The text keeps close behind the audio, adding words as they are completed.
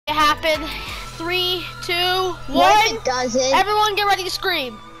it happen. 3, 2, 1. Yes, it doesn't. Everyone get ready to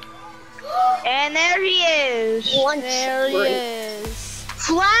scream. And there he is. There he is.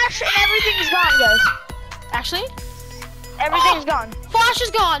 Flash and everything's gone, guys. Actually? Everything's gone. Flash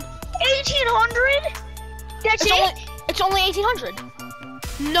is gone. 1800? That's it? It's only 1800.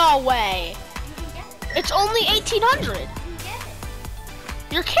 No way. It's only 1800.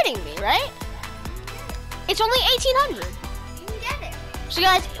 You're kidding me, right? It's only 1800. So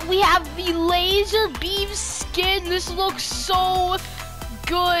guys, we have the laser beam skin. This looks so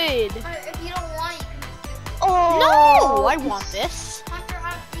good. If you don't want it, Oh. No, I want this.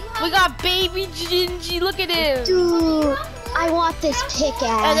 We got baby Gingy. Look at him. dude, I want this pickaxe.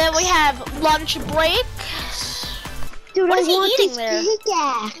 And then we have lunch break. Dude, What I is he want eating this there?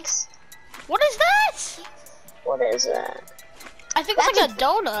 pickaxe. What is that? What is that? I think it's like a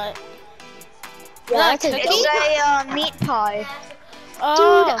donut. Yeah, Is that a that's a cookie? It's a meat pie. Dude,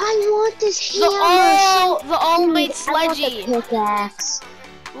 Oh, I want this the hammer. the all-made Dude, I want the sledgy. pickaxe.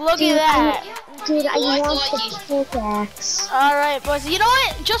 Look Dude, at that. Dude, I Like want Lucky. the pickaxe. All right, boys. You know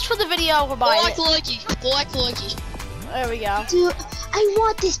what? Just for the video, we're buying Like it. Lucky. There we go. Dude, I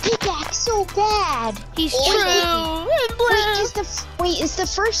want this pickaxe so bad. He's Oh, true. Wait, is the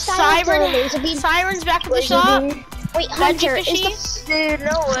first style for the laser beam? Siren's back at the Laser shop. beam? Wait, Hunter, is fishy? the Dude,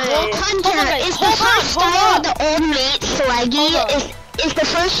 no way. Hunter, guys, is the hold on, first hold style on. the old mate slaggy? Is the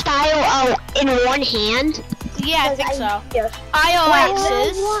first style in one hand? Yeah, I think so. Yes.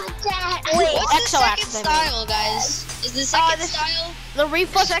 IOXs. want that. Wait, What's the XOX, second I mean. style, guys? Is the second style? The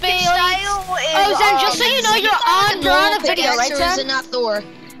reflex Second Bailey. style is, Oh, Zen, just so you know, you're on a video, right, Or is it Zen? not Thor?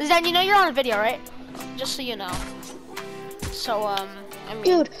 Zen, you know you're on a video, right? Just so you know. So, I mean.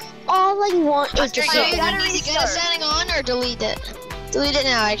 Dude, all I want is Hunter, the you second. gotta is it good restart. setting on or delete it? Delete it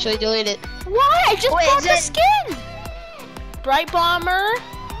now, actually, delete it. Why? I just Wait, bought the Zen- skin. Bright Bomber.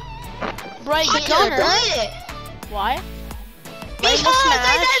 Bright Hunter, Gunner. delete it! Why? Because Rainbow I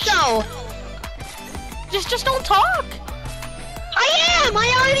Smash. did though! Just don't talk. I am! I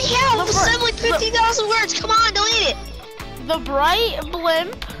already have! I've The said like 50,000 words, come on, delete it! The Bright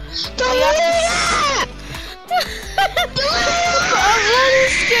Blimp. Delete it!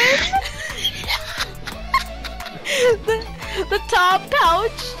 the top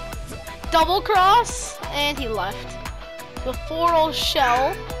pouch, double cross, and he left. The floral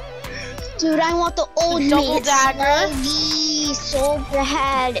shell, Dude, I want the old double mate dagger. slaggy so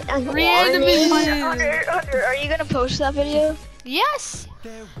bad. I want Reanimated. it. Hunter, are you gonna post that video? Yes.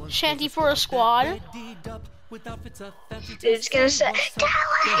 Shanty for a squad. It's gonna say,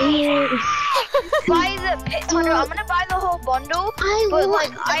 buy the Hunter. I'm gonna buy the whole bundle. I But want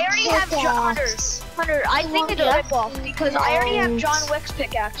like, I already have John Hunter. I think it's a ripoff because I already have John Wick's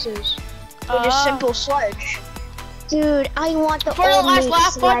pickaxes with a simple sledge. Dude, I want the For the old last mate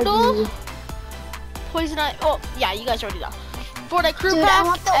laugh bundle? slaggy. Poison Eye. Oh, yeah, you guys already know. Fortnite crew Dude, I pack,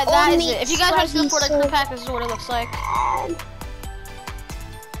 want the and that old is it. mate If you guys want to see the slaggy Fortnite so crew pack, this is what it looks like.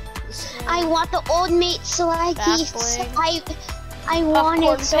 I want the old mate slaggy. Back I want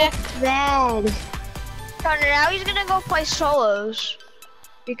Popcorn it so pick. bad. Hunter, now he's gonna go play solos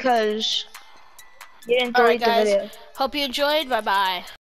because you didn't Alright, delete the guys. video. Hope you enjoyed. Bye bye.